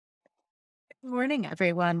Good morning,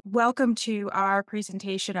 everyone. Welcome to our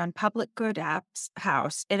presentation on Public Good Apps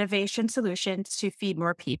House Innovation Solutions to Feed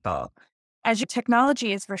More People. As your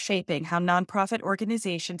technology is reshaping how nonprofit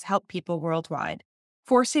organizations help people worldwide,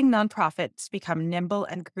 forcing nonprofits to become nimble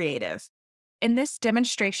and creative. In this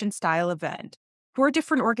demonstration style event, four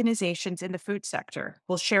different organizations in the food sector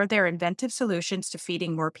will share their inventive solutions to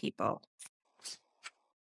feeding more people.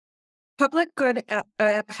 Public Good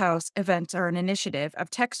App House events are an initiative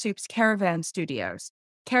of TechSoup's Caravan Studios.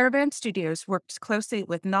 Caravan Studios works closely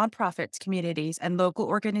with nonprofits, communities, and local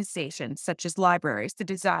organizations such as libraries to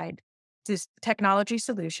design technology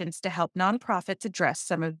solutions to help nonprofits address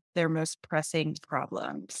some of their most pressing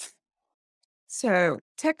problems. So,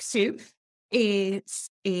 TechSoup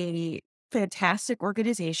is a fantastic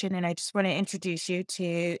organization, and I just want to introduce you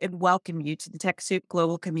to and welcome you to the TechSoup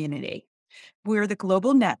global community. We're the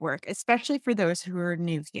global network, especially for those who are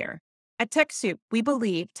new here. At TechSoup, we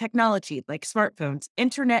believe technology like smartphones,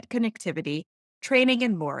 internet connectivity, training,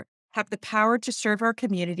 and more have the power to serve our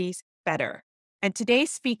communities better. And today's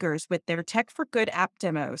speakers, with their Tech for Good app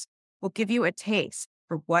demos, will give you a taste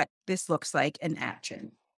for what this looks like in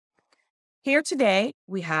action. Here today,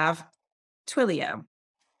 we have Twilio.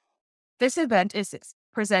 This event is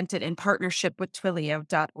presented in partnership with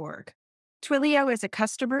Twilio.org. Twilio is a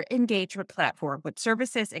customer engagement platform with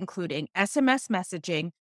services including SMS messaging,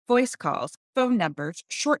 voice calls, phone numbers,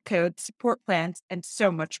 short codes, support plans, and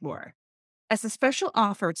so much more. As a special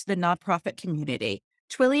offer to the nonprofit community,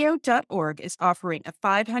 Twilio.org is offering a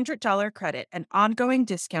 $500 credit and ongoing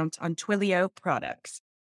discounts on Twilio products.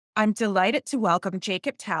 I'm delighted to welcome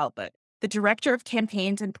Jacob Talbot, the Director of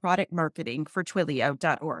Campaigns and Product Marketing for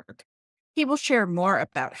Twilio.org. He will share more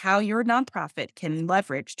about how your nonprofit can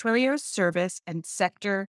leverage Twilio's service and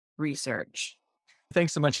sector research.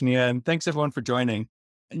 Thanks so much, Nia, and thanks everyone for joining.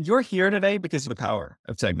 And you're here today because of the power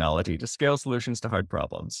of technology to scale solutions to hard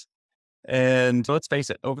problems. And let's face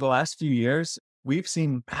it, over the last few years, we've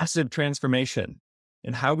seen massive transformation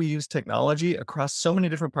in how we use technology across so many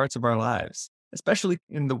different parts of our lives, especially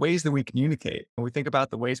in the ways that we communicate. When we think about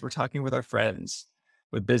the ways we're talking with our friends,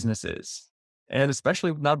 with businesses, and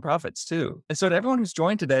especially with nonprofits too. And so to everyone who's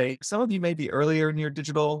joined today, some of you may be earlier in your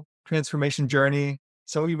digital transformation journey.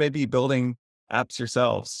 Some of you may be building apps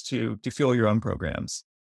yourselves to fuel your own programs.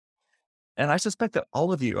 And I suspect that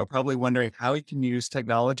all of you are probably wondering how you can use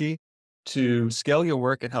technology to scale your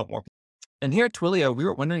work and help more people. And here at Twilio, we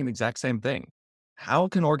were wondering the exact same thing. How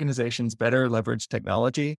can organizations better leverage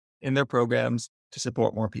technology in their programs to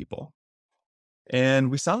support more people?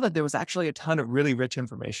 And we saw that there was actually a ton of really rich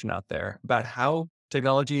information out there about how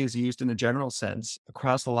technology is used in a general sense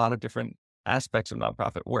across a lot of different aspects of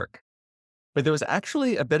nonprofit work. But there was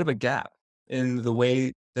actually a bit of a gap in the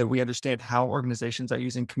way that we understand how organizations are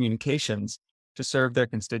using communications to serve their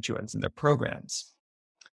constituents in their programs.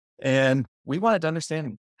 And we wanted to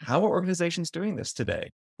understand, how are organizations doing this today?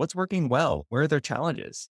 What's working well? Where are their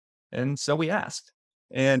challenges? And so we asked.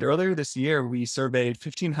 And earlier this year, we surveyed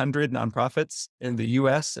 1,500 nonprofits in the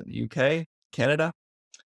US and the UK, Canada,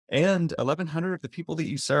 and 1,100 of the people that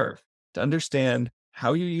you serve to understand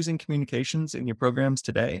how you're using communications in your programs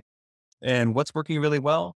today and what's working really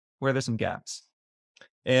well, where there's some gaps.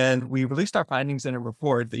 And we released our findings in a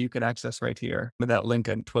report that you can access right here with that link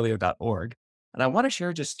on Twilio.org. And I want to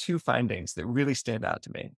share just two findings that really stand out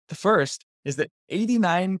to me. The first is that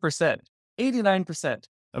 89%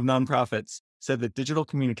 of nonprofits said that digital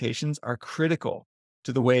communications are critical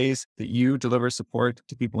to the ways that you deliver support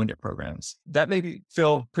to people in your programs. That may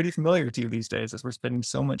feel pretty familiar to you these days as we're spending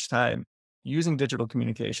so much time using digital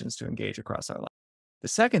communications to engage across our lives. The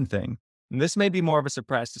second thing, and this may be more of a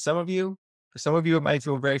surprise to some of you, for some of you, it might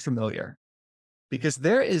feel very familiar, because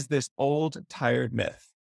there is this old, tired myth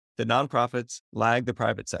that nonprofits lag the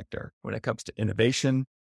private sector when it comes to innovation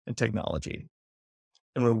and technology.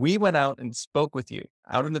 And when we went out and spoke with you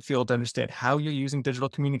out in the field to understand how you're using digital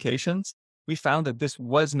communications, we found that this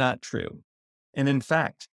was not true. And in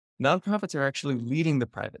fact, nonprofits are actually leading the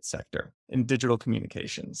private sector in digital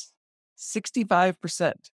communications.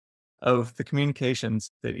 65% of the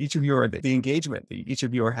communications that each of you are, the engagement that each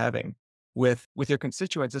of you are having with your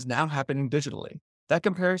constituents is now happening digitally. That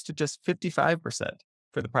compares to just 55%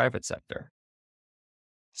 for the private sector.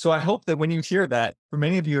 So I hope that when you hear that, for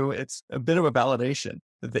many of you, it's a bit of a validation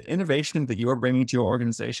that the innovation that you're bringing to your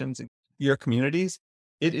organizations and your communities,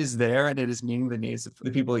 it is there and it is meeting the needs of the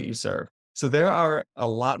people that you serve. So there are a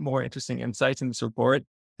lot more interesting insights in this report,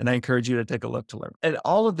 and I encourage you to take a look to learn. And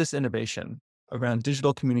all of this innovation around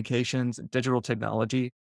digital communications and digital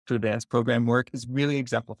technology to advance program work is really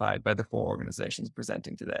exemplified by the four organizations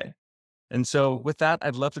presenting today. And so with that,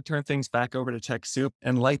 I'd love to turn things back over to TechSoup.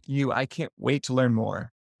 And like you, I can't wait to learn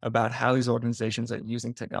more about how these organizations are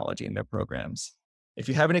using technology in their programs. If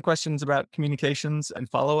you have any questions about communications and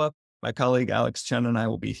follow-up, my colleague Alex Chen and I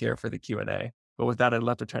will be here for the Q&A. But with that, I'd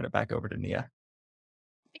love to turn it back over to Nia.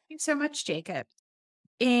 Thank you so much, Jacob.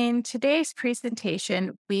 In today's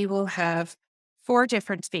presentation, we will have 4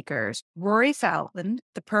 different speakers: Rory Fallon,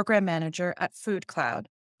 the program manager at FoodCloud;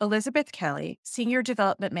 Elizabeth Kelly, senior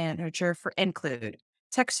development manager for Enclude,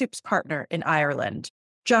 TechSoup's partner in Ireland;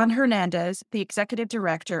 John Hernandez, the executive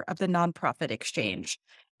director of the nonprofit exchange;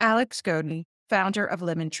 Alex Godin, founder of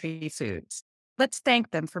Lemontree Foods. Let's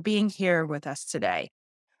thank them for being here with us today.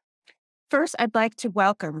 First, I'd like to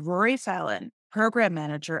welcome Rory Fallon, program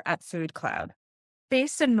manager at FoodCloud.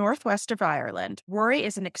 Based in northwest of Ireland, Rory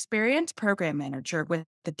is an experienced program manager with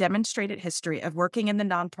a demonstrated history of working in the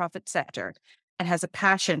nonprofit sector and has a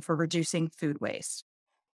passion for reducing food waste.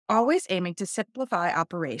 Always aiming to simplify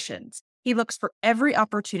operations, he looks for every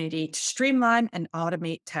opportunity to streamline and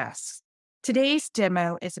automate tasks. Today's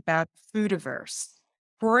demo is about Foodiverse.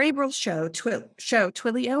 Rory will show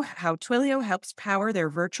Twilio how Twilio helps power their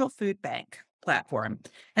virtual food bank platform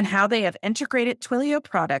and how they have integrated Twilio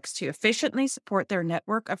products to efficiently support their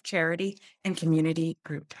network of charity and community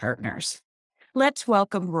group partners. Let's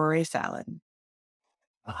welcome Rory Fallon.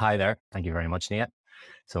 Hi there. Thank you very much, Nia.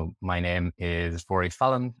 So my name is Rory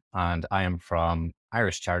Fallon, and I am from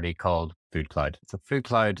Irish charity called FoodCloud. So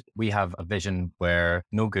FoodCloud, we have a vision where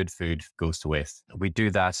no good food goes to waste. We do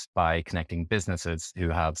that by connecting businesses who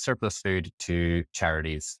have surplus food to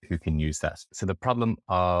charities who can use that. So the problem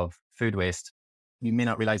of food waste, you may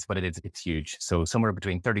not realize what it is. It's huge. So somewhere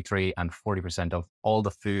between 33 and 40% of all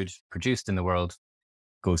the food produced in the world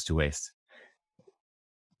goes to waste.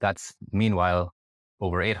 That's meanwhile,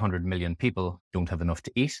 over 800 million people don't have enough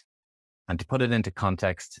to eat. And to put it into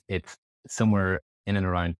context, it's somewhere in and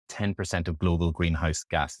around 10% of global greenhouse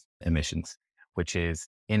gas emissions, which is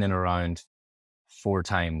in and around 4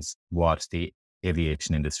 times what the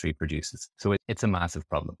aviation industry produces. So it's a massive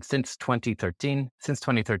problem. Since 2013,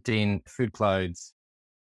 FoodCloud's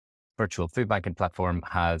virtual food banking platform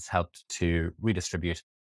has helped to redistribute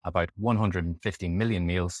about 150 million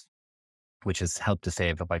meals, which has helped to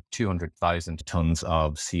save about 200,000 tons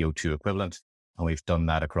of CO2 equivalent. And we've done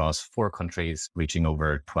that across 4 countries, reaching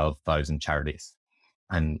over 12,000 charities.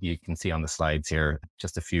 And you can see on the slides here,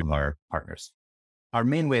 just a few of our partners. Our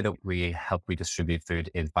main way that we help redistribute food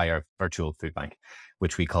is by our virtual food bank,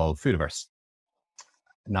 which we call Foodiverse.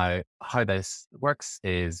 Now, how this works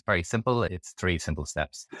is very simple. It's 3 simple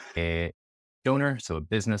steps. A donor, so a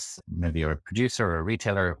business, maybe a producer or a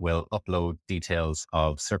retailer, will upload details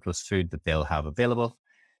of surplus food that they'll have available.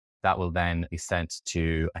 That will then be sent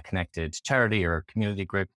to a connected charity or community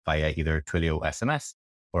group via either Twilio SMS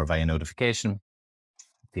or via notification.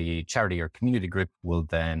 The charity or community group will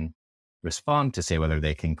then respond to say whether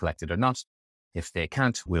they can collect it or not. If they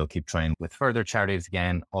can't, we'll keep trying with further charities,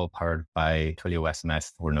 again, all powered by Twilio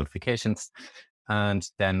SMS or notifications. And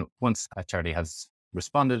then once a charity has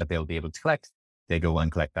responded that they'll be able to collect, they go and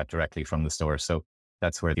collect that directly from the store. So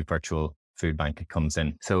that's where the virtual food bank comes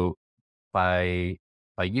in. So by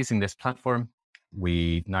using this platform,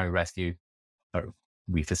 we now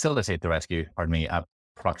we facilitate the rescue, at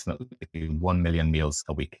approximately 1 million meals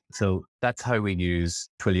a week. So that's how we use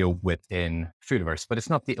Twilio within Foodiverse, but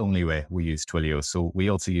it's not the only way we use Twilio. So we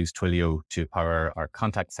also use Twilio to power our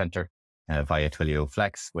contact center via Twilio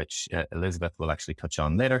Flex, which Elizabeth will actually touch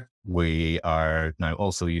on later. We are now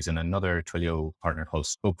also using another Twilio partner called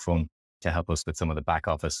SpokePhone to help us with some of the back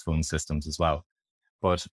office phone systems as well.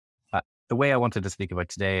 But the way I wanted to speak about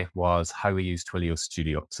today was how we use Twilio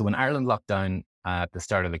Studio. So when Ireland locked down at the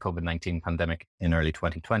start of the COVID-19 pandemic in early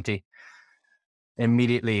 2020,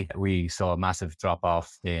 immediately we saw a massive drop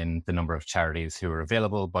off in the number of charities who were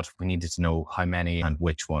available, but we needed to know how many and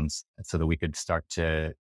which ones so that we could start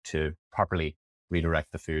to properly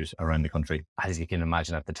redirect the food around the country. As you can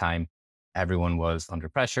imagine, at the time, everyone was under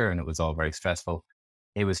pressure and it was all very stressful.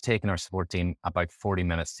 It was taking our support team about 40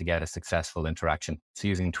 minutes to get a successful interaction. So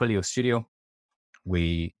using Twilio Studio,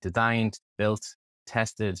 we designed, built,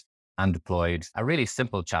 tested, and deployed a really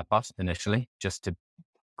simple chatbot initially, just to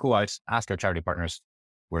go out, ask our charity partners,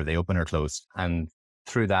 were they open or closed? And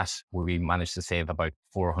through that, we managed to save about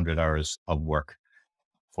 400 hours of work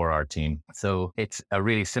for our team. So it's a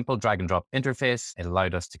really simple drag and drop interface. It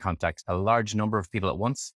allowed us to contact a large number of people at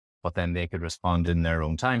once, but then they could respond in their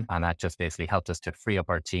own time. And that just basically helped us to free up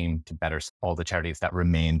our team to better all the charities that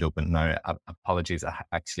remained open. Now, apologies, I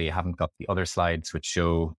actually haven't got the other slides which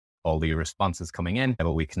show all the responses coming in,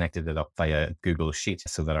 but we connected it up via Google Sheet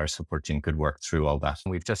so that our support team could work through all that.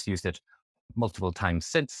 And we've just used it multiple times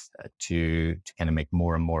since to kind of make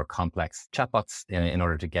more and more complex chatbots in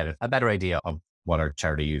order to get a better idea of what our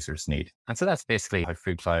charity users need. And so that's basically how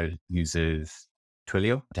FoodCloud uses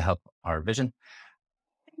Twilio to help our vision.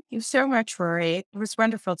 Thank you so much, Rory. It was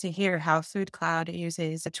wonderful to hear how FoodCloud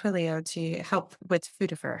uses Twilio to help with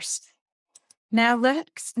Foodiverse. Now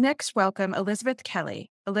let's next welcome Elizabeth Kelly.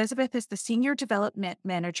 Elizabeth is the Senior Development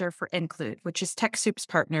Manager for Enclude, which is TechSoup's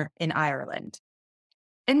partner in Ireland.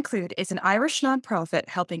 Enclude is an Irish nonprofit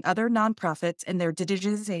helping other nonprofits in their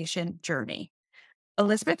digitization journey.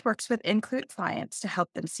 Elizabeth works with Enclude clients to help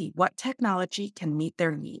them see what technology can meet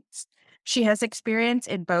their needs. She has experience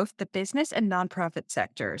in both the business and nonprofit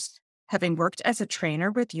sectors, having worked as a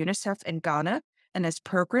trainer with UNICEF in Ghana and as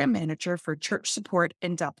program manager for church support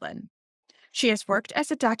in Dublin. She has worked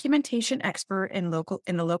as a documentation expert in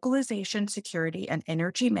the localization, security, and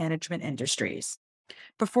energy management industries.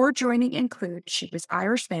 Before joining Enclude, she was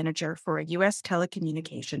Irish manager for a U.S.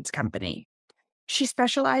 telecommunications company. She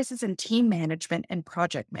specializes in team management and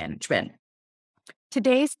project management.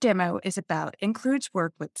 Today's demo is about Enclude's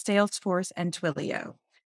work with Salesforce and Twilio.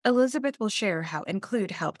 Elizabeth will share how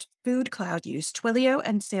Enclude helped FoodCloud use Twilio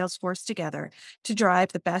and Salesforce together to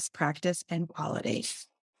drive the best practice and quality.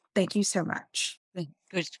 Thank you so much.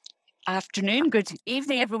 Good afternoon, good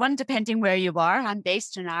evening, everyone, depending where you are. I'm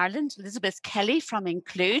based in Ireland, Elizabeth Kelly from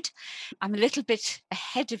Enclude. I'm a little bit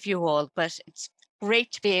ahead of you all, but it's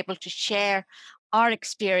great to be able to share our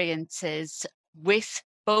experiences with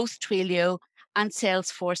both Twilio and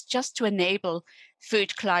Salesforce just to enable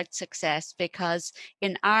FoodCloud success, because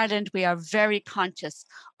in Ireland, we are very conscious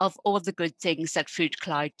of all the good things that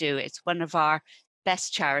FoodCloud do. It's one of our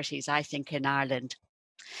best charities, I think, in Ireland.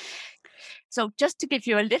 So just to give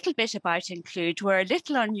you a little bit about Enclude, we're a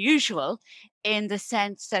little unusual in the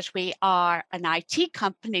sense that we are an IT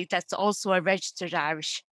company that's also a registered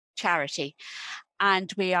Irish charity.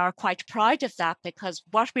 And we are quite proud of that, because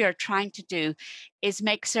what we are trying to do is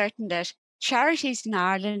make certain that charities in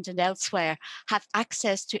Ireland and elsewhere have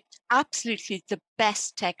access to absolutely the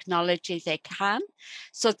best technology they can,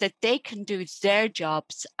 so that they can do their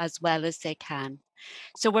jobs as well as they can.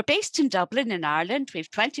 So we're based in Dublin in Ireland. We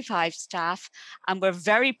have 25 staff, and we're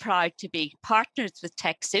very proud to be partners with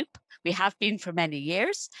TechSoup. We have been for many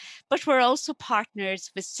years, but we're also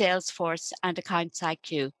partners with Salesforce and Accounts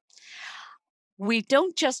IQ. We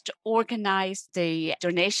don't just organize the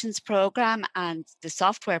donations program and the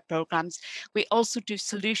software programs, we also do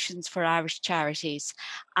solutions for Irish charities.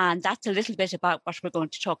 And that's a little bit about what we're going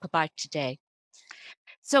to talk about today.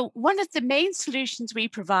 So one of the main solutions we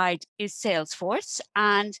provide is Salesforce.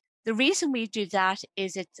 And the reason we do that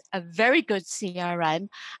is it's a very good CRM,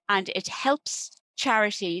 and it helps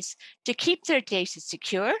charities to keep their data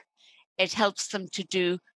secure. It helps them to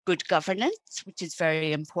do good governance, which is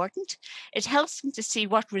very important. It helps them to see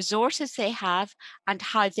what resources they have and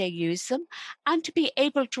how they use them, and to be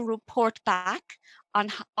able to report back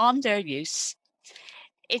on their use.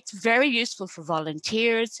 It's very useful for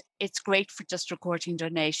volunteers. It's great for just recording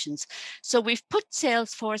donations. So we've put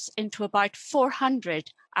Salesforce into about 400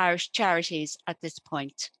 Irish charities at this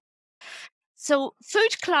point. So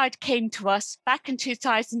FoodCloud came to us back in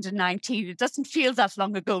 2019. It doesn't feel that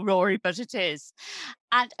long ago, Rory, but it is.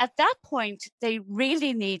 And at that point, they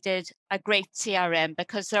really needed a great CRM,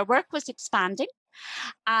 because their work was expanding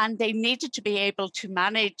and they needed to be able to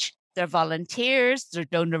manage their volunteers, their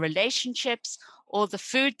donor relationships, all the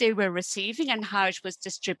food they were receiving and how it was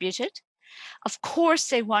distributed. Of course,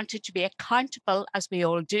 they wanted to be accountable, as we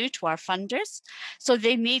all do, to our funders. So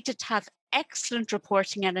they needed to have excellent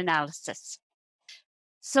reporting and analysis.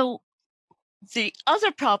 So the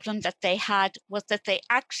other problem that they had was that they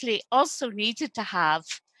actually also needed to have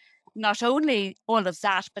not only all of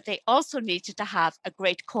that, but they also needed to have a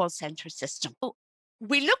great call center system.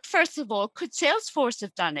 We looked, first of all, could Salesforce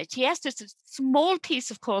have done it? Yes, there's a small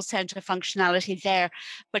piece of call center functionality there,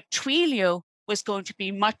 but Twilio was going to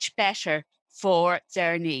be much better for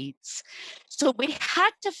their needs. So we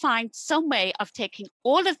had to find some way of taking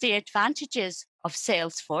all of the advantages of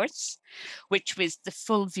Salesforce, which was the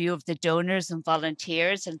full view of the donors and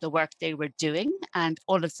volunteers and the work they were doing and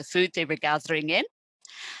all of the food they were gathering in,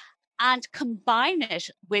 and combine it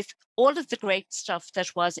with all of the great stuff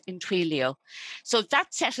that was in Twilio. So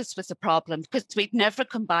that set us with a problem, because we'd never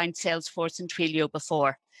combined Salesforce and Twilio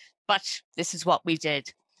before, but this is what we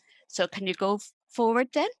did. So can you go forward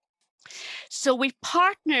then? So we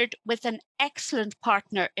partnered with an excellent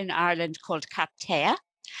partner in Ireland called Captea,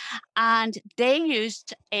 and they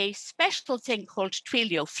used a special thing called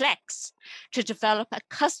Twilio Flex to develop a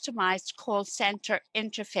customized call center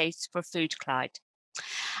interface for FoodCloud.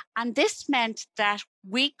 And this meant that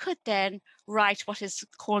we could then write what is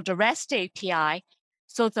called a REST API,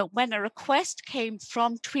 so that when a request came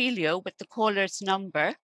from Twilio with the caller's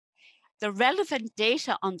number, the relevant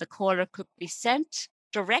data on the caller could be sent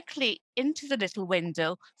directly into the little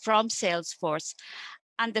window from Salesforce.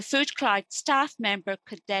 And the FoodCloud staff member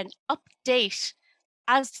could then update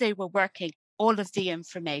as they were working all of the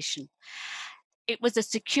information. It was a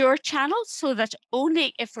secure channel so that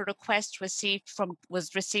only if a request was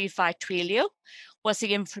received by Twilio was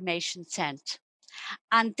the information sent.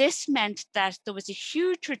 And this meant that there was a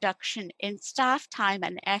huge reduction in staff time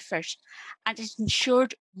and effort, and it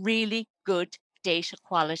ensured really good data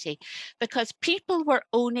quality because people were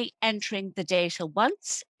only entering the data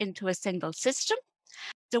once into a single system.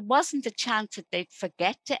 There wasn't a chance that they'd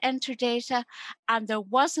forget to enter data, and there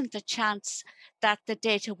wasn't a chance that the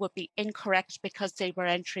data would be incorrect because they were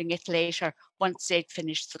entering it later once they'd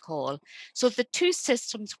finished the call. So the two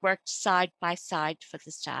systems worked side by side for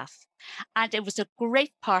the staff. And it was a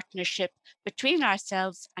great partnership between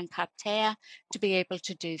ourselves and Captea to be able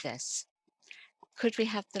to do this. Could we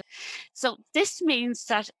have the... So this means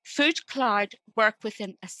that FoodCloud work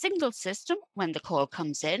within a single system when the call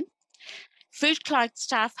comes in. FoodCloud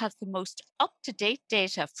staff have the most up-to-date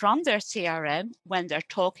data from their CRM when they're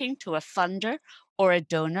talking to a funder or a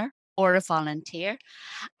donor or a volunteer.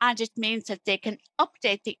 And it means that they can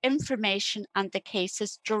update the information and the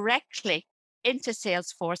cases directly into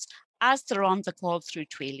Salesforce as they're on the call through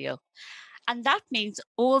Twilio. And that means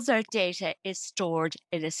all their data is stored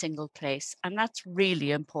in a single place. And that's really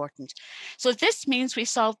important. So this means we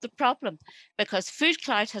solved the problem because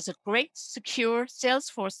FoodCloud has a great, secure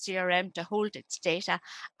Salesforce CRM to hold its data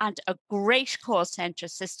and a great call center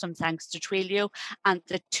system thanks to Twilio. And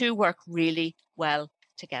the two work really well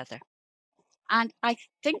together. And I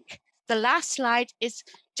think the last slide is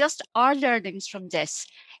just our learnings from this.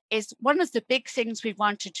 Is one of the big things we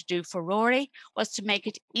wanted to do for Rory was to make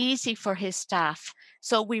it easy for his staff.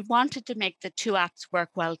 So we wanted to make the two apps work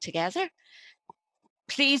well together.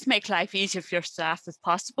 Please make life easier for your staff if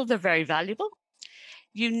possible. They're very valuable.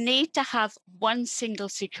 You need to have one single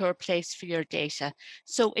secure place for your data.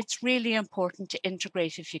 So it's really important to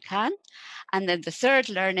integrate if you can. And then the third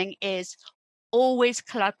learning is always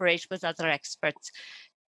collaborate with other experts.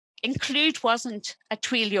 Enclude wasn't a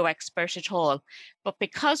Twilio expert at all, but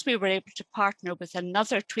because we were able to partner with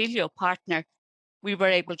another Twilio partner, we were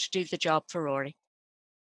able to do the job for Rory.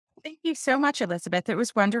 Thank you so much, Elizabeth. It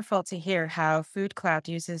was wonderful to hear how FoodCloud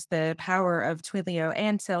uses the power of Twilio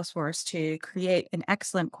and Salesforce to create an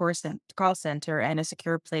excellent call center and a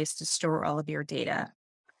secure place to store all of your data.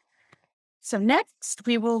 So next,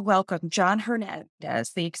 we will welcome John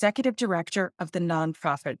Hernandez, the Executive Director of the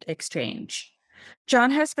Nonprofit Exchange. John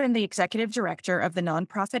has been the Executive Director of the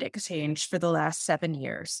Nonprofit Exchange for the last 7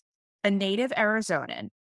 years. A native Arizonan,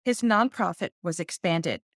 his nonprofit was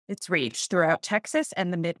expanded its reach throughout Texas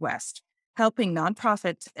and the Midwest, helping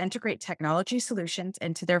nonprofits integrate technology solutions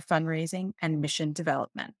into their fundraising and mission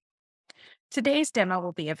development. Today's demo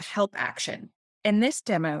will be of HelpAction. In this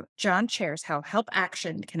demo, John shares how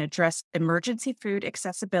HelpAction can address emergency food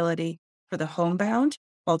accessibility for the homebound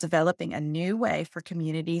while developing a new way for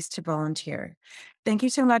communities to volunteer. Thank you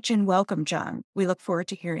so much and welcome, John. We look forward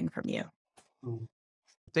to hearing from you.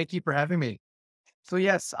 Thank you for having me. So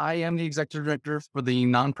yes, I am the Executive Director for the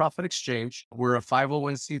Nonprofit Exchange. We're a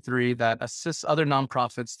 501c3 that assists other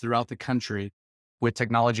nonprofits throughout the country with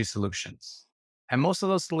technology solutions. And most of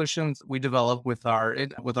those solutions we develop with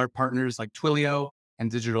our partners like Twilio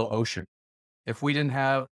and DigitalOcean. If we didn't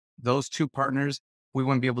have those two partners, we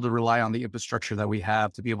wouldn't be able to rely on the infrastructure that we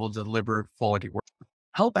have to be able to deliver quality work.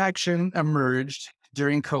 HelpAction emerged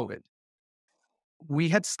during COVID. We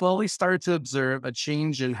had slowly started to observe a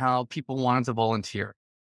change in how people wanted to volunteer.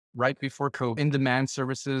 Right before COVID, in-demand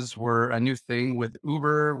services were a new thing with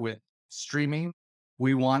Uber, with streaming.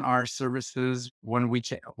 We want our services when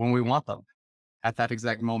we want them at that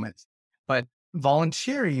exact moment. But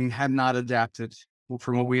volunteering had not adapted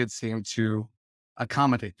from what we had seen to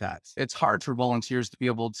accommodate that. It's hard for volunteers to be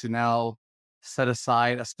able to now set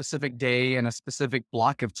aside a specific day and a specific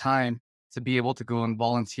block of time to be able to go and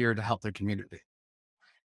volunteer to help their community.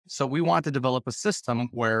 So we want to develop a system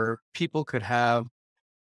where people could have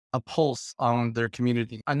a pulse on their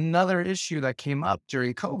community. Another issue that came up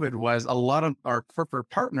during COVID was a lot of our corporate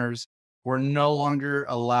partners were no longer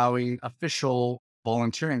allowing official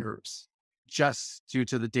volunteering groups just due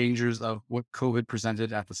to the dangers of what COVID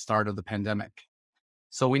presented at the start of the pandemic.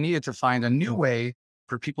 So we needed to find a new way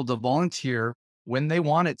for people to volunteer when they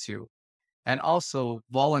wanted to, and also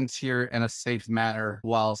volunteer in a safe manner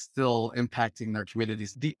while still impacting their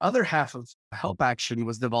communities. The other half of HelpAction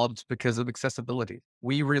was developed because of accessibility.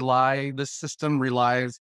 This system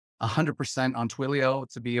relies 100% on Twilio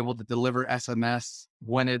to be able to deliver SMS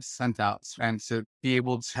when it's sent out and to be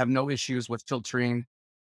able to have no issues with filtering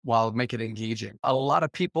while make it engaging. A lot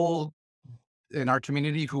of people in our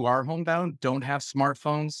community who are homebound don't have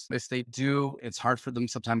smartphones. If they do, it's hard for them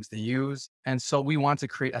sometimes to use. And so we want to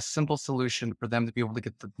create a simple solution for them to be able to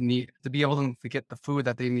get the food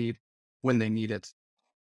that they need when they need it.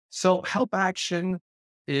 So HelpAction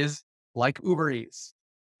is like Uber Eats,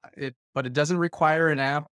 but it doesn't require an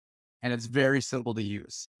app and it's very simple to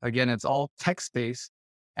use. Again, it's all text-based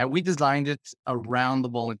and we designed it around the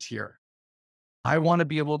volunteer. I want to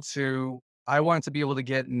be able to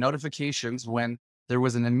get notifications when there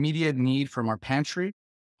was an immediate need from our pantry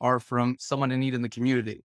or from someone in need in the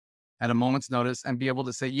community at a moment's notice and be able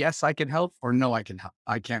to say, yes, I can help, or no, I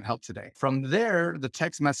can't help today. From there, the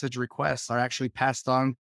text message requests are actually passed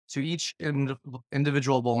on to each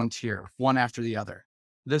individual volunteer, one after the other.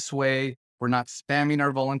 This way, we're not spamming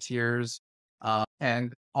our volunteers,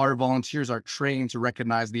 and our volunteers are trained to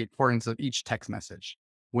recognize the importance of each text message.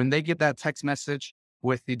 When they get that text message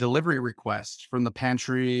with the delivery request from the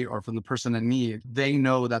pantry or from the person in need, they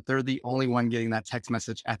know that they're the only one getting that text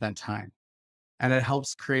message at that time. And it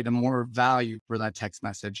helps create a more value for that text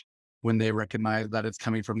message when they recognize that it's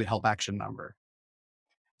coming from the HelpAction number.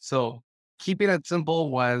 So keeping it simple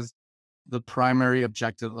was the primary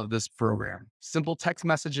objective of this program. Simple text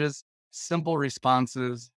messages, simple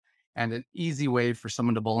responses, and an easy way for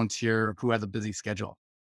someone to volunteer who has a busy schedule.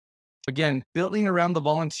 Again, building around the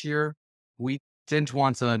volunteer, we didn't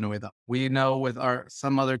want to annoy them. We know with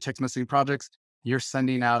some other text messaging projects, you're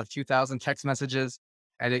sending out a few thousand text messages,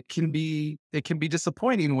 and it can be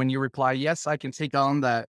disappointing when you reply, yes, I can take on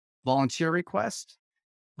that volunteer request,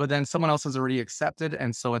 but then someone else has already accepted,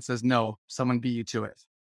 and so it says, no, someone beat you to it.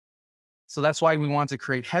 So that's why we want to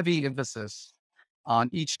create heavy emphasis on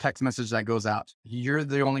each text message that goes out. You're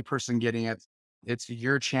the only person getting it. It's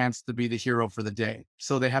your chance to be the hero for the day.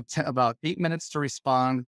 So they have about 8 minutes to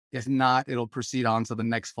respond. If not, it'll proceed on to the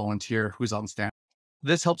next volunteer who's on stand.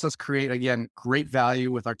 This helps us create, again, great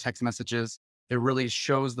value with our text messages. It really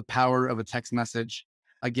shows the power of a text message.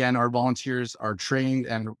 Again, our volunteers are trained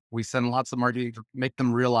and we send lots of marketing to make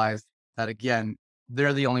them realize that, again,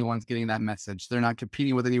 they're the only ones getting that message. They're not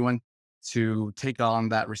competing with anyone to take on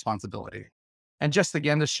that responsibility. And just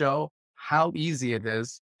again, to show how easy it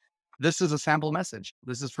is, this is a sample message.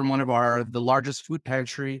 This is from one of the largest food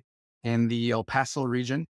pantry in the El Paso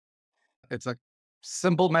region. It's a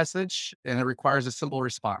simple message and it requires a simple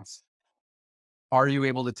response. Are you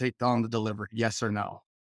able to take on the delivery? Yes or no?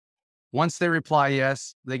 Once they reply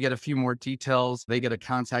yes, they get a few more details. They get a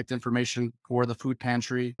contact information for the food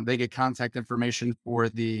pantry. They get contact information for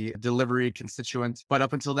the delivery constituent. But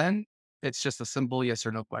up until then, it's just a simple yes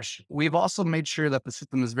or no question. We've also made sure that the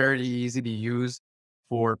system is very easy to use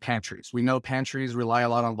for pantries. We know pantries rely a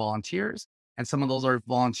lot on volunteers, and some of those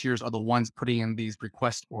volunteers are the ones putting in these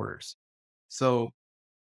request orders. So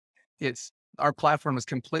our platform is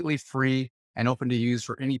completely free and open to use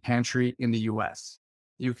for any pantry in the US.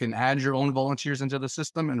 You can add your own volunteers into the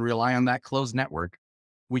system and rely on that closed network.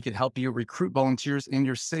 We can help you recruit volunteers in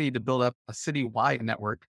your city to build up a citywide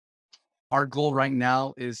network. Our goal right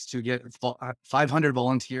now is to get 500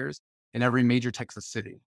 volunteers in every major Texas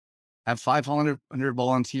city. At 500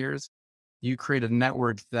 volunteers, you create a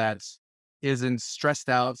network that isn't stressed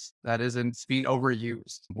out, that isn't being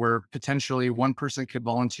overused, where potentially one person could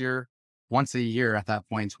volunteer once a year at that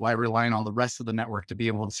point, while relying on the rest of the network to be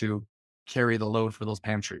able to carry the load for those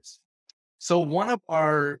pantries. So one of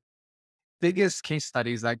our biggest case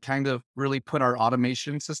studies that kind of really put our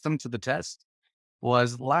automation system to the test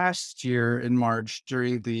was last year in March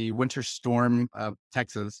during the winter storm of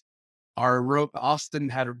Texas. Austin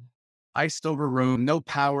had iced over room, no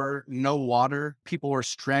power, no water. People were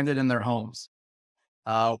stranded in their homes.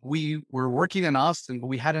 We were working in Austin, but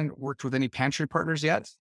we hadn't worked with any pantry partners yet.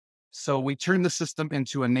 So we turned the system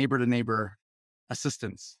into a neighbor-to-neighbor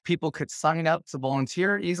assistance. People could sign up to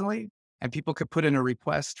volunteer easily, and people could put in a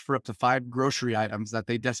request for up to 5 grocery items that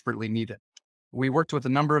they desperately needed. We worked with a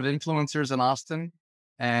number of influencers in Austin,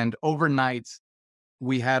 and overnight,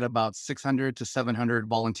 we had about 600 to 700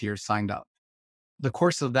 volunteers signed up. The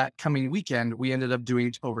course of that coming weekend, we ended up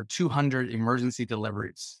doing over 200 emergency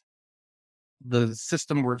deliveries. The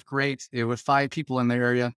system worked great. It was 5 people in the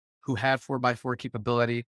area who had 4x4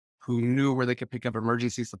 capability, who knew where they could pick up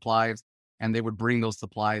emergency supplies, and they would bring those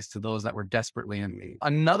supplies to those that were desperately in need.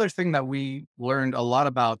 Another thing that we learned a lot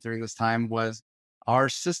about during this time was Our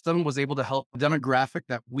system was able to help a demographic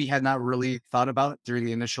that we had not really thought about during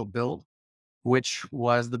the initial build, which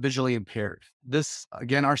was the visually impaired. This,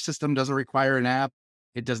 again, our system doesn't require an app.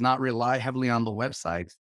 It does not rely heavily on the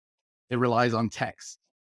website. It relies on text.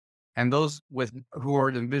 And those who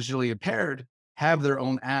are visually impaired have their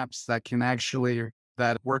own apps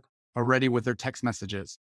that work already with their text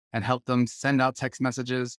messages and help them send out text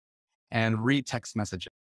messages and read text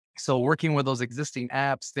messages. So working with those existing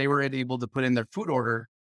apps, they were able to put in their food order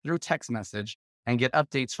through text message and get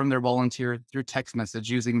updates from their volunteer through text message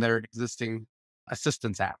using their existing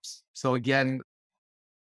assistance apps. So again,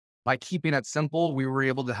 by keeping it simple, we were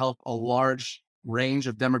able to help a large range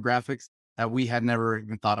of demographics that we had never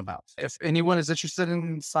even thought about. If anyone is interested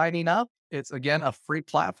in signing up, it's again a free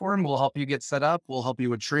platform. We'll help you get set up. We'll help you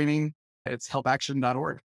with training. It's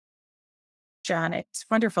helpaction.org. John, it's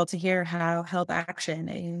wonderful to hear how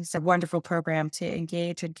HelpAction is a wonderful program to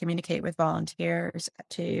engage and communicate with volunteers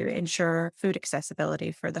to ensure food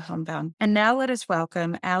accessibility for the homebound. And now let us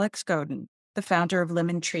welcome Alex Godin, the founder of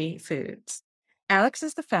Lemontree Foods. Alex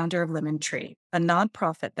is the founder of Lemontree, a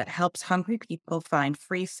nonprofit that helps hungry people find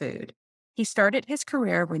free food. He started his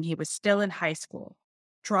career when he was still in high school,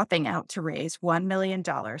 dropping out to raise $1 million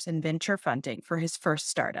in venture funding for his first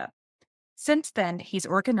startup. Since then, he's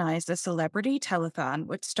organized a celebrity telethon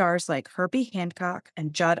with stars like Herbie Hancock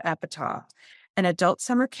and Judd Apatow, an adult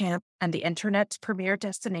summer camp, and the internet's premier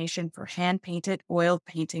destination for hand-painted oil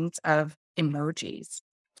paintings of emojis.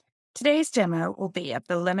 Today's demo will be of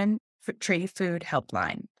the Lemontree Food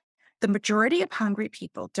Helpline. The majority of hungry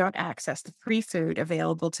people don't access the free food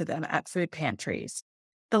available to them at food pantries.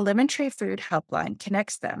 The Lemontree Food Helpline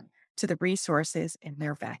connects them to the resources in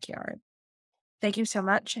their backyard. Thank you so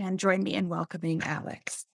much, and join me in welcoming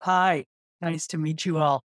Alex. Hi, nice to meet you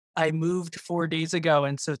all. I moved 4 days ago,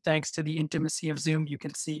 and so thanks to the intimacy of Zoom, you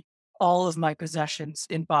can see all of my possessions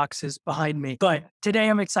in boxes behind me. But today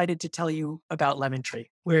I'm excited to tell you about Lemontree,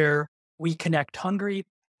 where we connect hungry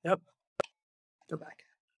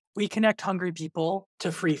people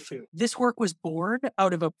to free food. This work was born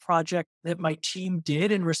out of a project that my team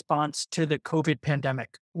did in response to the COVID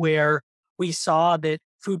pandemic, where we saw that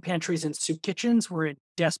food pantries and soup kitchens were in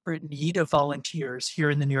desperate need of volunteers here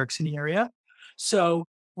in the New York City area. So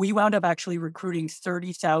we wound up actually recruiting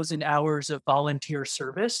 30,000 hours of volunteer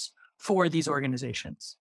service for these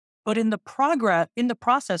organizations. But in the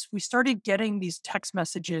process, we started getting these text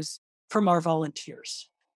messages from our volunteers.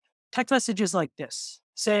 Text messages like this,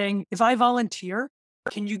 saying, if I volunteer,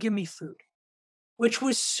 can you give me food? Which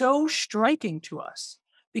was so striking to us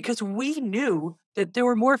because we knew that there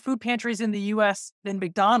were more food pantries in the US than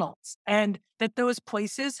McDonald's and that those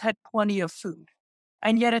places had plenty of food.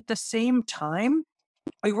 And yet at the same time,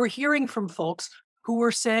 we were hearing from folks who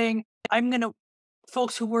were saying,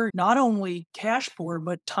 folks who were not only cash poor,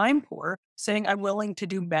 but time poor, saying, I'm willing to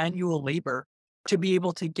do manual labor to be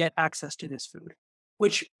able to get access to this food,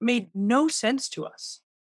 which made no sense to us.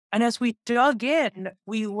 And as we dug in,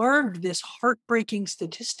 we learned this heartbreaking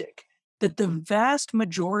statistic that the vast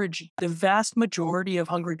majority of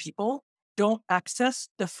hungry people don't access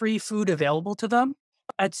the free food available to them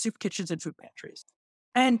at soup kitchens and food pantries.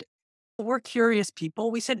 And we're curious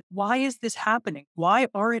people. We said, why is this happening? Why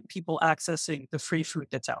aren't people accessing the free food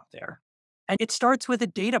that's out there? And it starts with a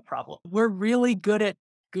data problem. We're really good at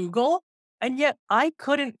Google, and yet I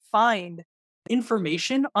couldn't find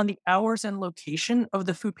information on the hours and location of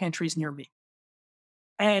the food pantries near me.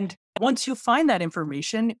 And once you find that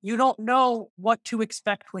information, you don't know what to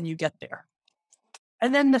expect when you get there.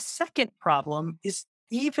 And then the second problem is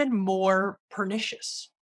even more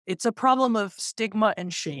pernicious. It's a problem of stigma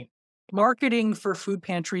and shame. Marketing for food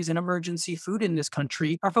pantries and emergency food in this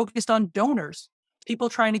country are focused on donors, people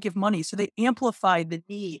trying to give money. So they amplify the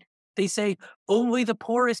need. They say only the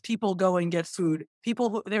poorest people go and get food.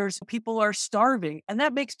 People are starving, and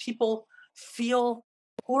that makes people feel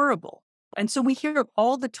horrible. And so we hear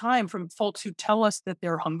all the time from folks who tell us that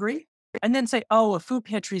they're hungry and then say, oh, a food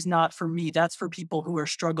pantry is not for me. That's for people who are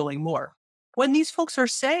struggling more. When these folks are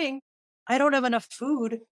saying, I don't have enough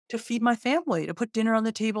food to feed my family, to put dinner on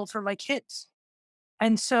the table for my kids.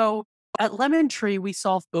 And so at Lemontree, we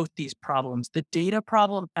solve both these problems, the data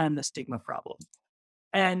problem and the stigma problem.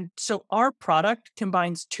 And so our product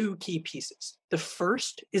combines two key pieces. The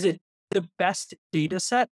first is the best data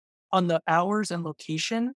set on the hours and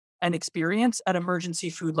location and experience at emergency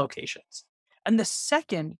food locations. And the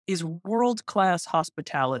second is world-class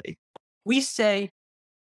hospitality. We say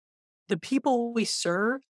the people we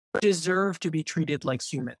serve deserve to be treated like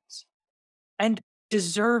humans and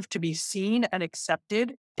deserve to be seen and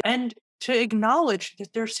accepted and to acknowledge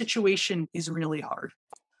that their situation is really hard.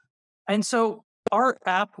 And so Our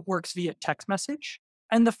app works via text message.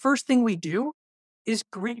 And the first thing we do is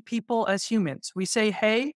greet people as humans. We say,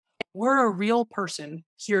 hey, we're a real person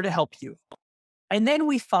here to help you. And then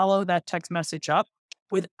we follow that text message up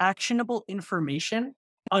with actionable information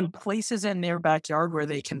on places in their backyard where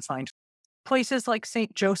they can find places like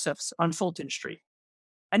St. Joseph's on Fulton Street.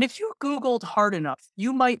 And if you Googled hard enough,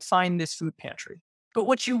 you might find this food pantry. But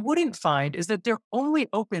what you wouldn't find is that they're only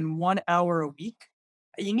open 1 hour a week.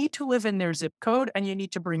 You need to live in their zip code and you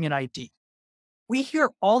need to bring an ID. We hear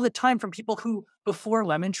all the time from people who, before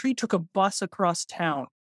Lemontree, took a bus across town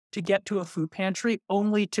to get to a food pantry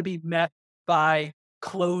only to be met by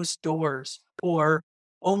closed doors or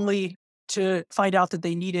only to find out that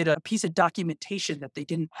they needed a piece of documentation that they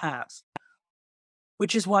didn't have.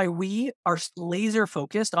 Which is why we are laser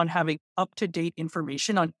focused on having up-to-date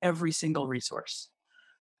information on every single resource.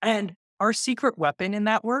 And our secret weapon in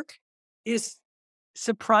that work is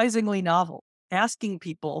surprisingly novel, asking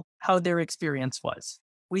people how their experience was.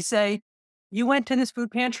 We say, you went to this food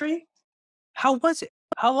pantry? How was it?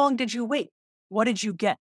 How long did you wait? What did you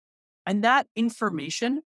get? And that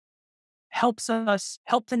information helps us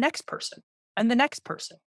help the next person and the next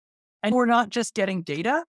person. And we're not just getting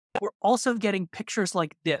data, we're also getting pictures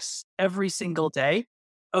like this every single day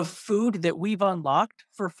of food that we've unlocked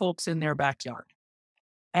for folks in their backyard.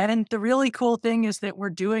 And the really cool thing is that we're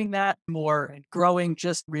doing that more and growing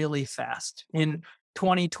just really fast. In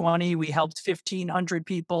 2020, we helped 1,500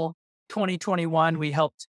 people. 2021, we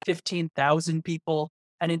helped 15,000 people.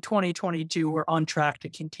 And in 2022, we're on track to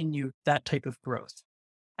continue that type of growth.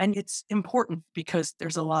 And it's important because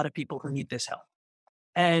there's a lot of people who need this help.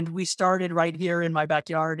 And we started right here in my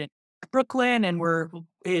backyard in Brooklyn, and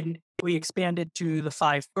we expanded to the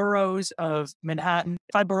 5 boroughs of Manhattan,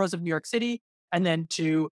 5 boroughs of New York City, and then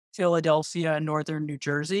to Philadelphia and northern New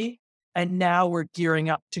Jersey. And now we're gearing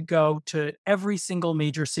up to go to every single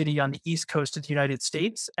major city on the East Coast of the United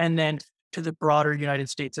States, and then to the broader United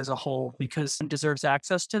States as a whole, because it deserves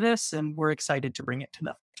access to this, and we're excited to bring it to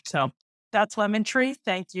them. So that's Lemontree.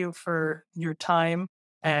 Thank you for your time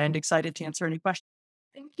and excited to answer any questions.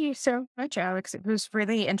 Thank you so much, Alex. It was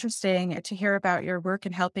really interesting to hear about your work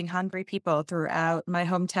in helping hungry people throughout my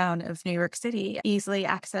hometown of New York City easily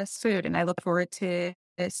access food. And I look forward to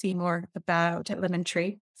see more about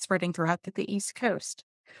Lemontree spreading throughout the East Coast.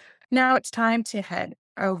 Now it's time to head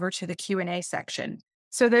over to the Q&A section.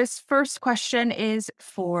 So this first question is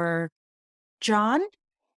for John.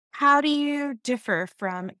 How do you differ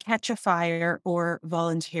from Catch a Fire or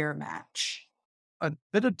Volunteer Match? A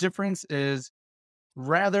bit of difference is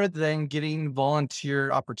rather than getting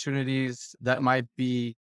volunteer opportunities that might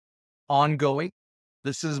be ongoing,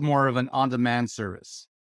 this is more of an on-demand service.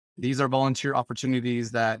 These are volunteer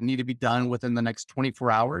opportunities that need to be done within the next 24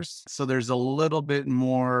 hours. So there's a little bit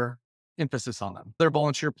more emphasis on them. They're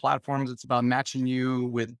volunteer platforms. It's about matching you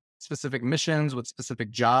with specific missions, with specific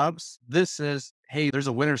jobs. This is, hey, there's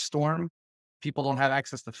a winter storm. People don't have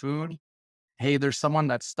access to food. Hey, there's someone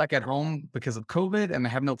that's stuck at home because of COVID and they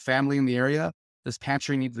have no family in the area. This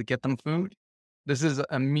pantry needs to get them food. This is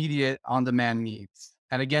immediate on-demand needs.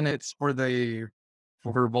 And again, it's for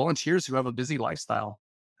volunteers who have a busy lifestyle,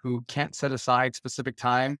 who can't set aside specific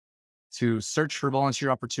time to search for volunteer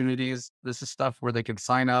opportunities. This is stuff where they can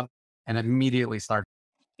sign up and immediately start.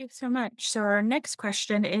 Thank you so much. So our next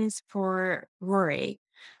question is for Rory.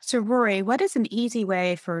 So Rory, what is an easy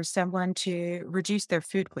way for someone to reduce their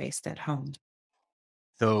food waste at home?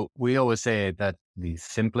 So we always say that the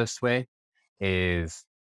simplest way is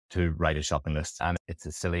to write a shopping list. And it's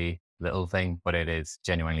a silly little thing, but it is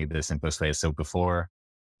genuinely the simplest way. So before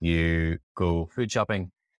you go food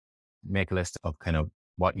shopping, make a list of kind of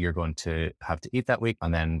what you're going to have to eat that week,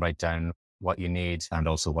 and then write down what you need and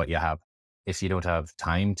also what you have. If you don't have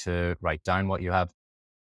time to write down what you have,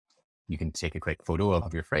 you can take a quick photo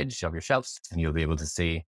of your fridge, of your shelves, and you'll be able to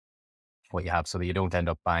see what you have so that you don't end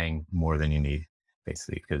up buying more than you need,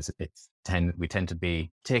 basically, because we tend to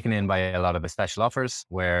be taken in by a lot of the special offers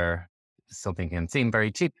where something can seem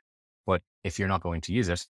very cheap, but if you're not going to use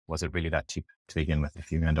it, was it really that cheap to begin with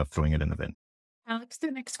if you end up throwing it in the bin? Alex,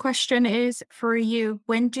 the next question is for you.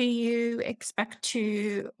 When do you expect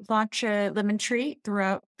to launch a Lemontree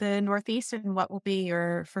throughout the Northeast, and what will be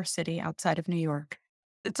your first city outside of New York?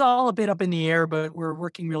 It's all a bit up in the air, but we're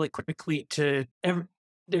working really quickly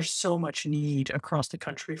there's so much need across the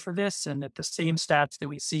country for this. And at the same stats that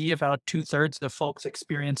we see, about 2/3 of folks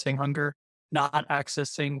experiencing hunger, not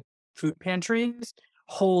accessing food pantries,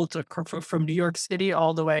 holds from New York City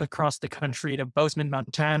all the way across the country to Bozeman,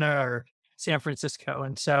 Montana, or San Francisco.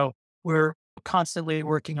 And so we're constantly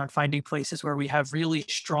working on finding places where we have really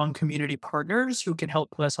strong community partners who can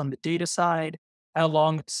help us on the data side,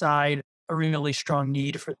 alongside a really strong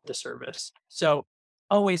need for the service. So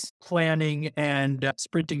always planning and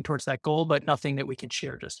sprinting towards that goal, but nothing that we can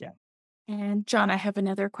share just yet. And John, I have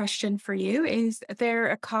another question for you. Is there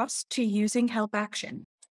a cost to using HelpAction?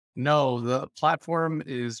 No, the platform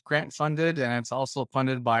is grant funded and it's also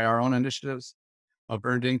funded by our own initiatives of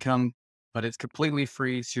earned income, but it's completely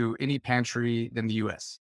free to any pantry in the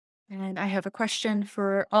US. And I have a question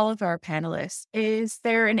for all of our panelists. Is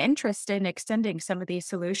there an interest in extending some of these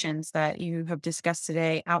solutions that you have discussed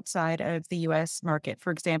today outside of the US market,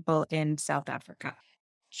 for example, in South Africa?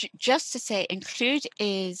 Just to say, Enclude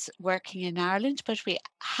is working in Ireland, but we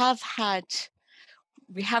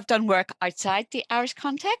have done work outside the Irish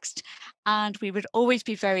context, and we would always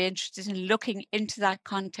be very interested in looking into that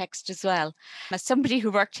context as well. As somebody who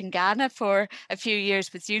worked in Ghana for a few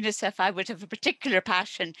years with UNICEF, I would have a particular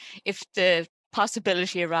passion if the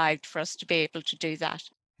possibility arrived for us to be able to do that.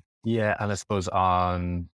 Yeah, and I suppose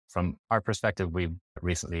from our perspective, we've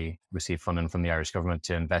recently received funding from the Irish government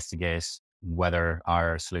to investigate whether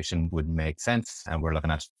our solution would make sense. And we're looking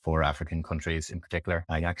at 4 African countries in particular.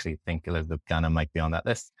 I actually think Elizabeth, Ghana might be on that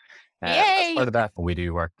list. As Yay! part of that, we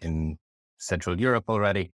do work in Central Europe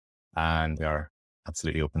already, and we are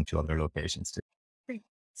absolutely open to other locations too. Great.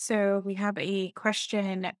 So we have a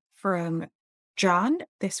question from John.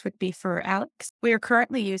 This would be for Alex. We are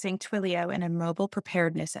currently using Twilio in a mobile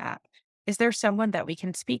preparedness app. Is there someone that we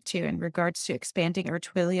can speak to in regards to expanding our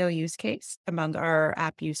Twilio use case among our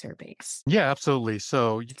app user base? Yeah, absolutely.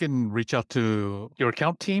 So you can reach out to your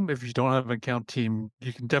account team. If you don't have an account team,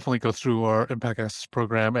 you can definitely go through our Impact Access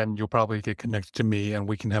program and you'll probably get connected to me and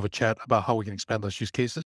we can have a chat about how we can expand those use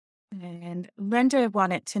cases. And Linda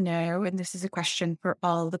wanted to know, and this is a question for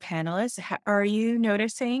all the panelists, are you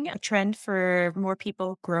noticing a trend for more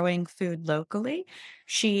people growing food locally?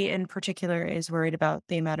 She in particular is worried about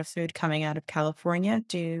the amount of food coming out of California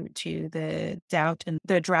due to the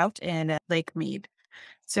drought in Lake Mead.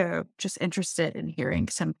 So just interested in hearing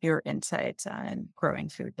some of your insights on growing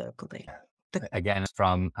food locally. Again,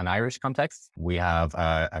 from an Irish context, we have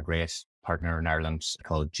a great partner in Ireland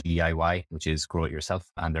called GIY, which is Grow It Yourself.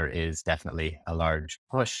 And there is definitely a large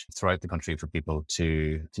push throughout the country for people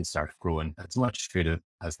to start growing as much food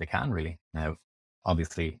as they can, really. Now,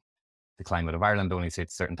 obviously, the climate of Ireland only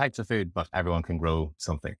suits certain types of food, but everyone can grow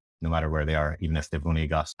something, no matter where they are, even if they've only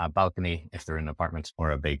got a balcony, if they're in an apartment,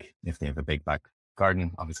 or if they have a big back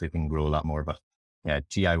garden, obviously they can grow a lot more. But yeah,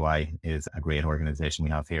 GIY is a great organization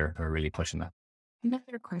we have here who are really pushing that.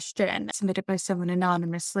 Another question submitted by someone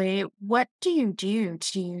anonymously. What do you do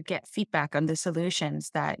to get feedback on the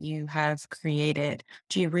solutions that you have created?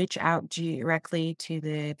 Do you reach out directly to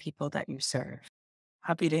the people that you serve?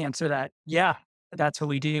 Happy to answer that. Yeah, that's what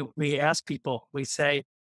we do. We ask people, we say,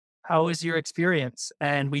 how was your experience?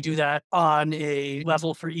 And we do that on a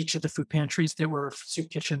level for each of the food pantries that were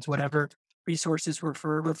soup kitchens, whatever resources we're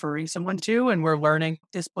referring someone to. And we're learning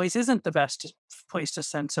this place isn't the best place to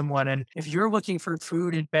send someone. And if you're looking for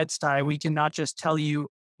food in Bed-Stuy, we can not just tell you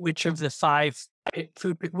which of the 5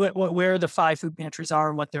 where the 5 food pantries are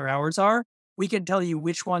and what their hours are. We can tell you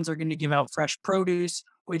which ones are going to give out fresh produce,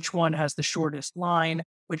 which one has the shortest line,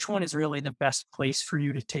 which one is really the best place for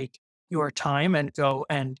you to take your time and go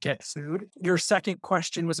and get food. Your second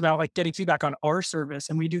question was about getting feedback on our service.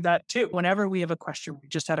 And we do that too. Whenever we have a question, we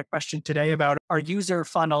just had a question today about our user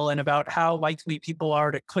funnel and about how likely people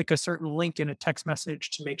are to click a certain link in a text message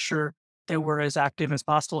to make sure that we're as active as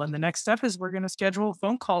possible. And the next step is we're going to schedule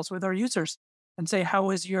phone calls with our users and say, how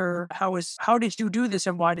did you do this?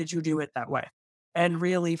 And why did you do it that way? And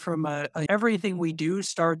really from everything we do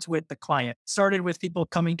starts with the client. Started with people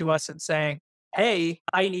coming to us and saying, hey,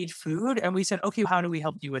 I need food. And we said, okay, how do we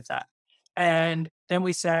help you with that? And then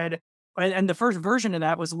we said, and the first version of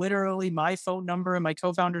that was literally my phone number and my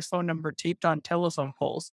co-founder's phone number taped on telephone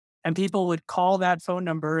poles. And people would call that phone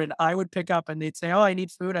number and I would pick up and they'd say, oh, I need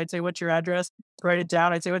food. I'd say, what's your address? Write it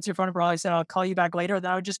down. I'd say, what's your phone number? I said, I'll call you back later.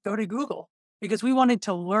 Then I would just go to Google because we wanted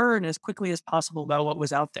to learn as quickly as possible about what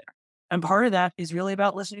was out there. And part of that is really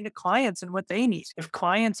about listening to clients and what they need. If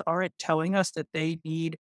clients aren't telling us that they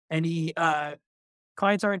need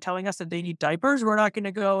diapers, we're not going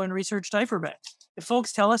to go and research diaper banks. If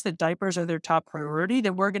folks tell us that diapers are their top priority,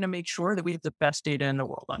 then we're going to make sure that we have the best data in the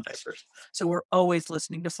world on diapers. So we're always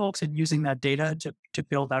listening to folks and using that data to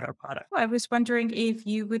build out our product. I was wondering if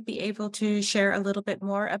you would be able to share a little bit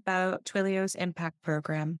more about Twilio's Impact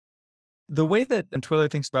program. The way that Twilio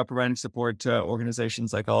thinks about providing support to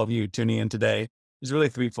organizations like all of you tuning in today is really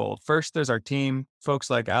threefold. First, there's our team, folks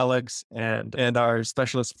like Alex and our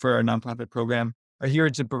specialists for our nonprofit program are here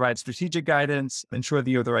to provide strategic guidance, ensure that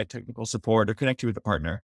you have the right technical support, or connect you with a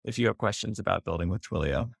partner. if you have questions about building with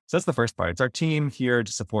Twilio. So that's the first part. It's our team here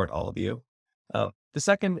to support all of you. The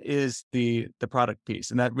second is the product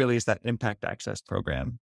piece, and that really is that impact access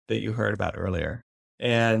program that you heard about earlier.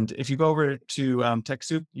 And if you go over to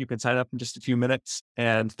TechSoup, you can sign up in just a few minutes,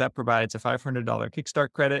 and that provides a $500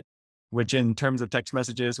 Kickstart credit, which in terms of text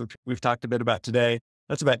messages, which we've talked a bit about today,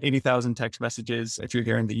 that's about 80,000 text messages. If you're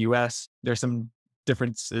here in the US, there's some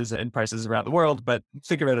differences in prices around the world, but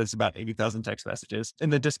think of it as about 80,000 text messages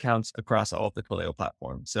and the discounts across all of the Twilio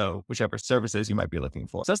platforms. So whichever services you might be looking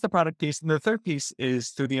for. So that's the product piece. And the third piece is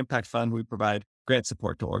through the Impact Fund, we provide grant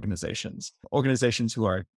support to organizations who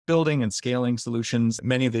are building and scaling solutions.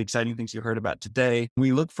 Many of the exciting things you heard about today.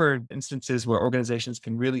 We look for instances where organizations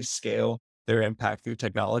can really scale their impact through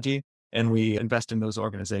technology, and we invest in those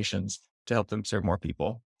organizations to help them serve more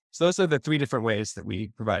people. So those are the three different ways that we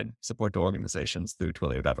provide support to organizations through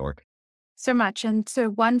Twilio.org. So much. And so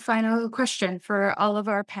one final question for all of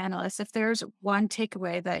our panelists. If there's one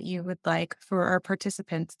takeaway that you would like for our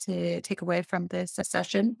participants to take away from this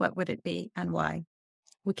session, what would it be and why?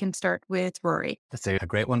 We can start with Rory. That's a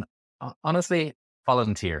great one. Honestly,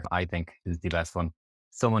 volunteer, I think, is the best one.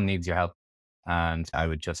 Someone needs your help, and I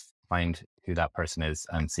would just find who that person is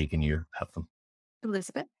and see can you help them.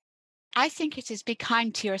 Elizabeth? I think it is be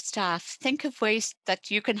kind to your staff. Think of ways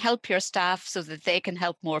that you can help your staff so that they can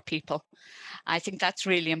help more people. I think that's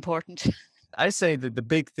really important. I say that the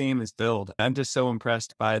big theme is build. I'm just so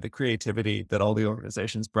impressed by the creativity that all the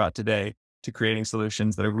organizations brought today to creating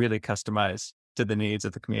solutions that are really customized to the needs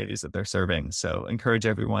of the communities that they're serving. So encourage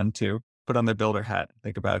everyone to put on their builder hat,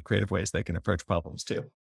 think about creative ways they can approach problems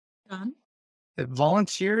too. John?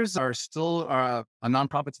 Volunteers are still a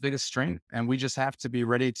nonprofit's biggest strength, and we just have to be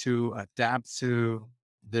ready to adapt to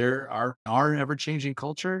our ever-changing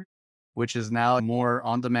culture, which is now more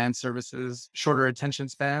on-demand services, shorter attention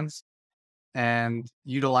spans, and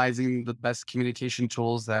utilizing the best communication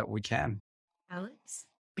tools that we can. Alex?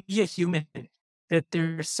 Be a human. That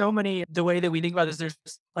there's so many, the way that we think about this, there's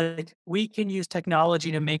like, we can use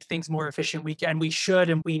technology to make things more efficient. We should,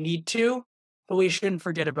 and we need to. But we shouldn't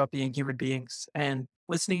forget about being human beings and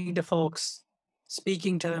listening to folks,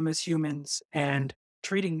 speaking to them as humans, and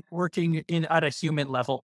working at a human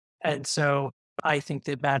level. And so I think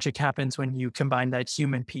that magic happens when you combine that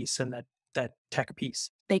human piece and that tech piece.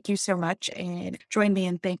 Thank you so much. And join me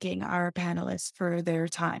in thanking our panelists for their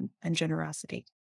time and generosity.